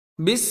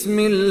بسم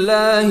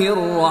الله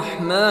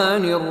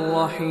الرحمن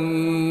الرحيم.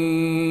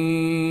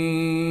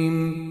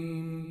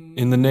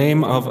 In the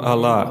name of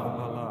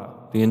Allah,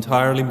 the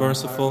entirely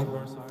merciful,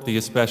 the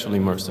especially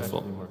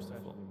merciful.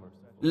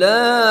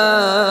 لا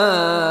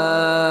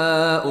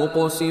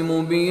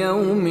أقسم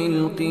بيوم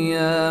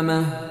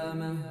القيامة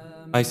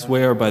I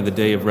swear by the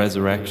day of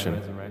resurrection,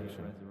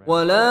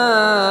 ولا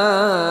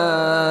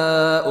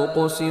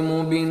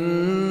أقسم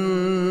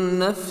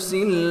بالنفس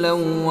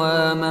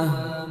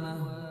اللوامة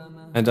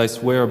and I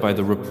swear by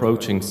the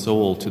reproaching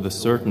soul to the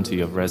certainty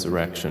of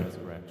resurrection.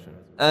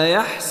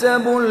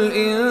 أيحسب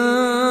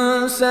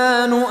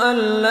الإنسان أن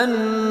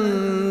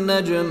لن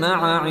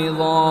نجمع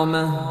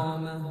عظامه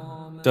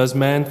Does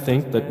man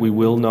think that we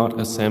will not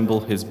assemble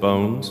his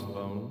bones?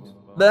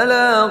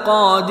 بلى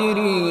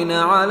قادرين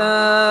على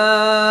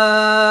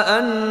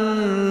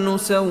أن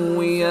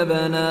نسوي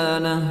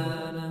بنانه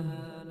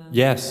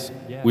Yes,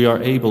 we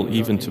are able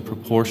even to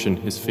proportion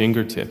his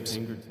fingertips.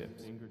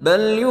 بل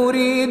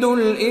يريد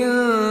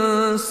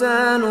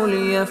الإنسان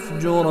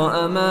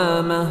ليفجر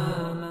أمامه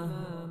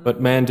But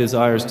man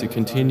desires to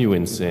continue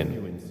in sin.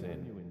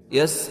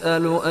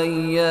 يسأل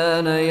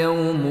أيان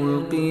يوم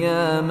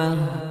القيامة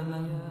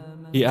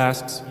He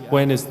asks,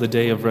 when is the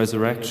day of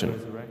resurrection?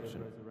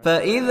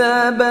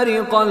 فإذا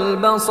برق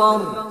البصر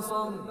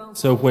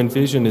So when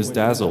vision is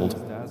dazzled,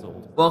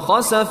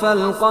 وخسف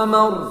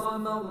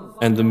القمر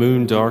and the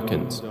moon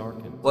darkens,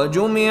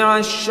 وجمع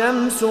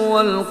الشمس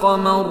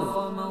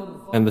والقمر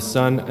and the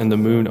sun and the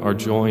moon are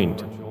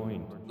joined,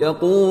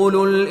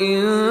 يقول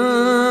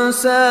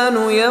الإنسان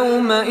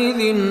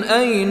يومئذ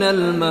أين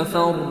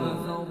المفر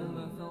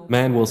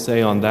man will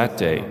say on that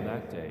day,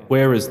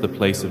 where is the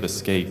place of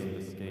escape?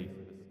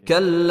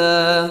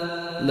 كلا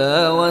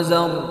لا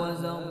وزر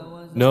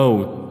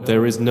No,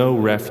 there is no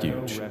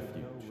refuge.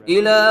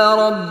 إلى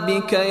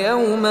ربك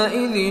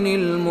يومئذ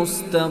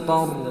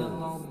المستقر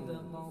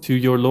To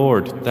your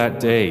Lord, that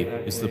day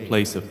is the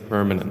place of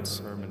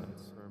permanence.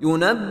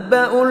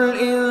 ينبأ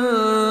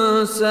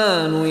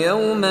الإنسان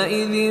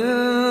يومئذ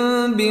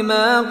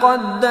بما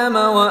قدم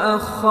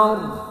وأخر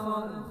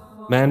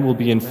Man will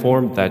be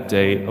informed that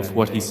day of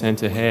what he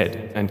sent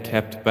ahead and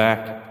kept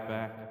back.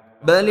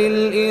 بل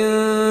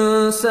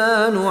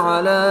الإنسان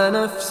على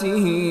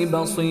نفسه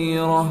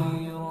بصيرة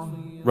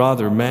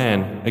Rather,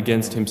 man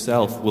against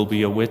himself will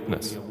be a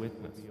witness,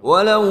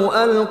 ولو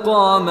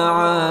ألقى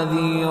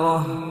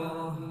معاذيره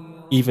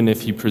even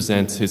if he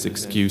presents his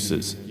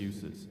excuses.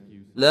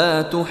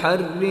 لا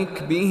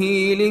تحرك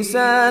به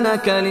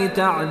لسانك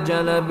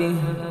لتعجل به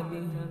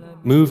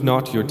Move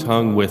not your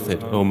tongue with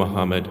it, O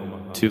Muhammad,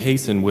 to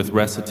hasten with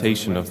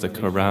recitation of the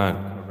Quran.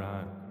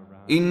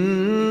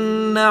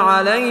 إن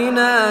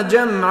علينا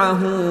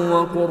جمعه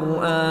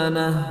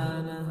وقرآنه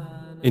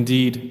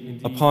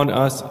Indeed, upon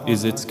us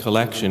is its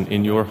collection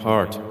in your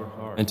heart,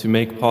 and to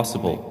make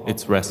possible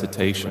its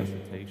recitation.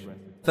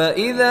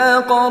 فإذا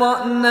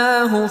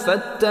قرأناه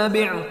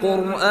فاتبع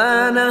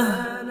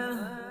قرآنه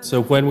So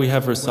when we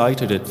have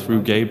recited it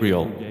through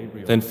Gabriel,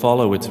 then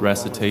follow its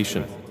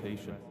recitation.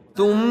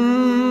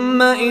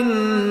 ثم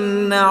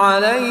إن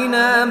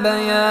علينا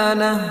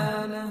بيانه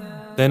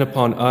Then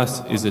upon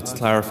us is its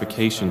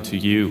clarification to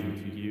you.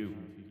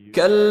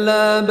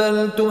 كلا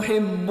بل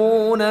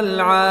تحبون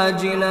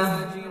العاجلة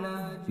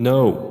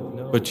No,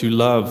 but you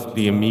love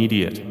the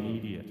immediate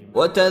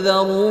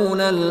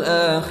وتذرون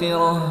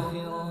الآخرة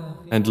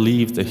and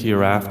leave the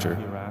hereafter.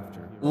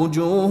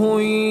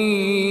 وجوه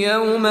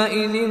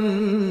يومئذ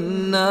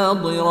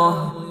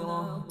ناظرة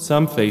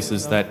Some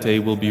faces that day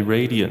will be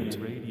radiant,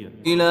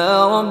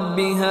 إلى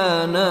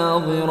ربها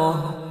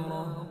ناظرة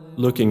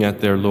looking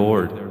at their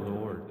Lord,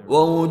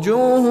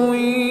 ووجوه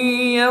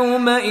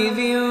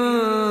يومئذ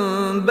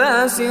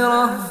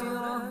باسرة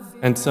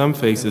and some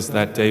faces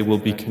that day will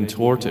be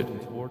contorted,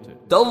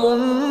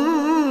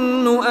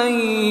 تظن أن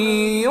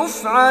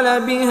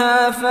يفعل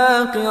بها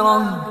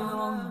فاقرة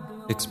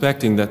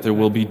expecting that there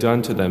will be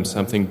done to them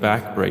something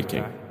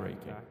backbreaking.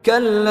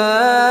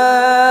 كلا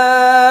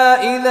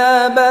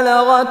إذا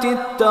بلغت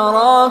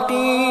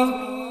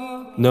التراقي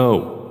No,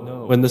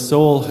 when the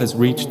soul has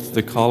reached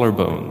the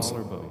collarbones,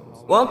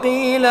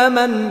 وقيل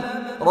من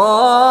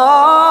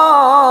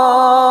راق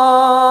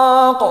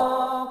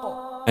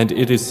and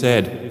it is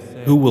said,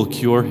 who will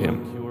cure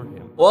him?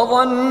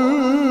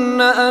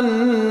 وظن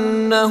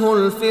أنه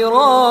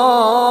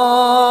الفراق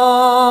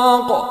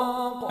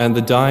And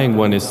the dying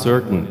one is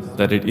certain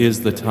that it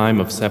is the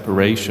time of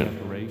separation.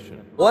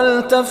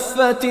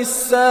 والتفت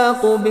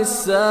الساق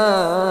بالساق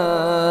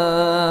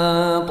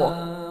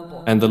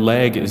And the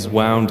leg is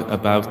wound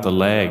about the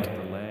leg.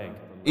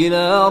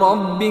 إلى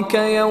ربك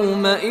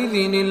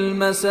يومئذ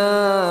المساق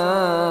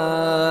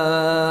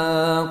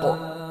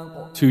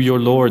To your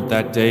Lord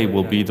that day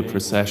will be the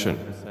procession.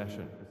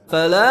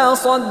 فلا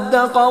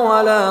صدق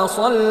ولا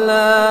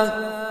صلى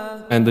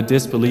And the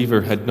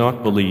disbeliever had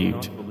not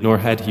believed, nor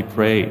had he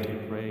prayed.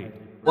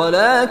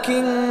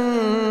 ولكن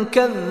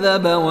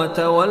كذب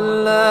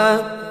وتولى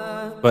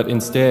But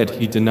instead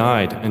he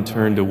denied and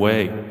turned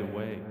away.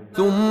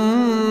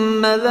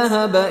 ثم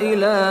ذهب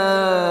إلى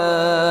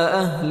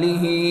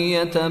أهله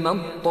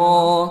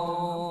يتمطى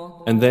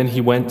And then he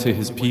went to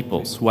his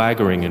people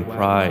swaggering in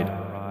pride.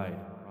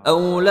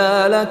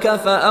 أولى لك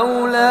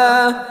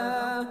فأولى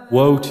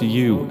Woe to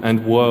you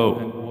and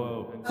woe.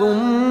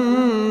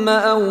 ثم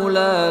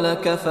أولى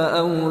لك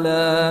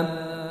فأولى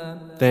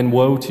Then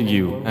woe to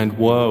you and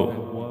woe.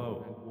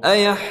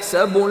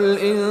 أيحسب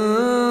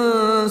الإنسان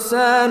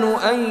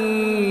أن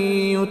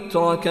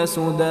يترك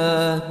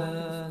سدى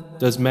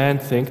Does man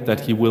think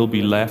that he will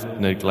be left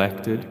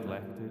neglected?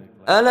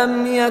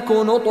 ألم يك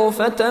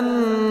نطفة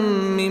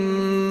من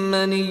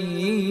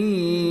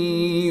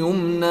مني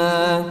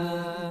يمنى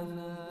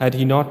Had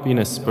he not been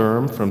a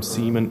sperm from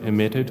semen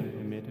emitted?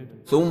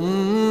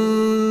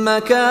 ثم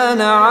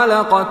كان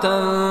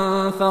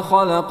علقة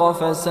فخلق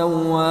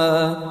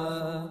فسوى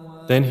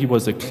Then he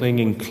was a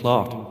clinging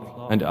clot,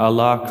 and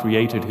Allah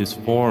created his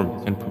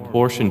form and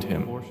proportioned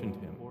him.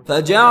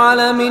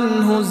 فجعل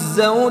منه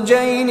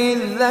الزوجين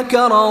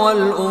الذكر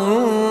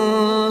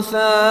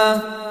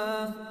والأنثى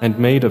And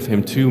made of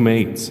him two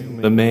mates,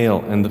 the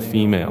male and the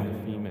female.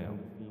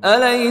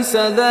 أليس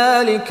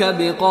ذلك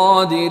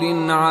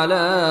بقادر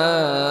على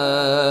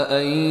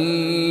أن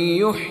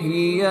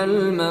يحيي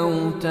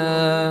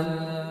الموتى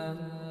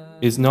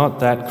Is not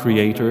that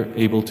Creator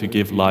able to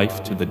give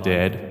life to the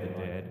dead?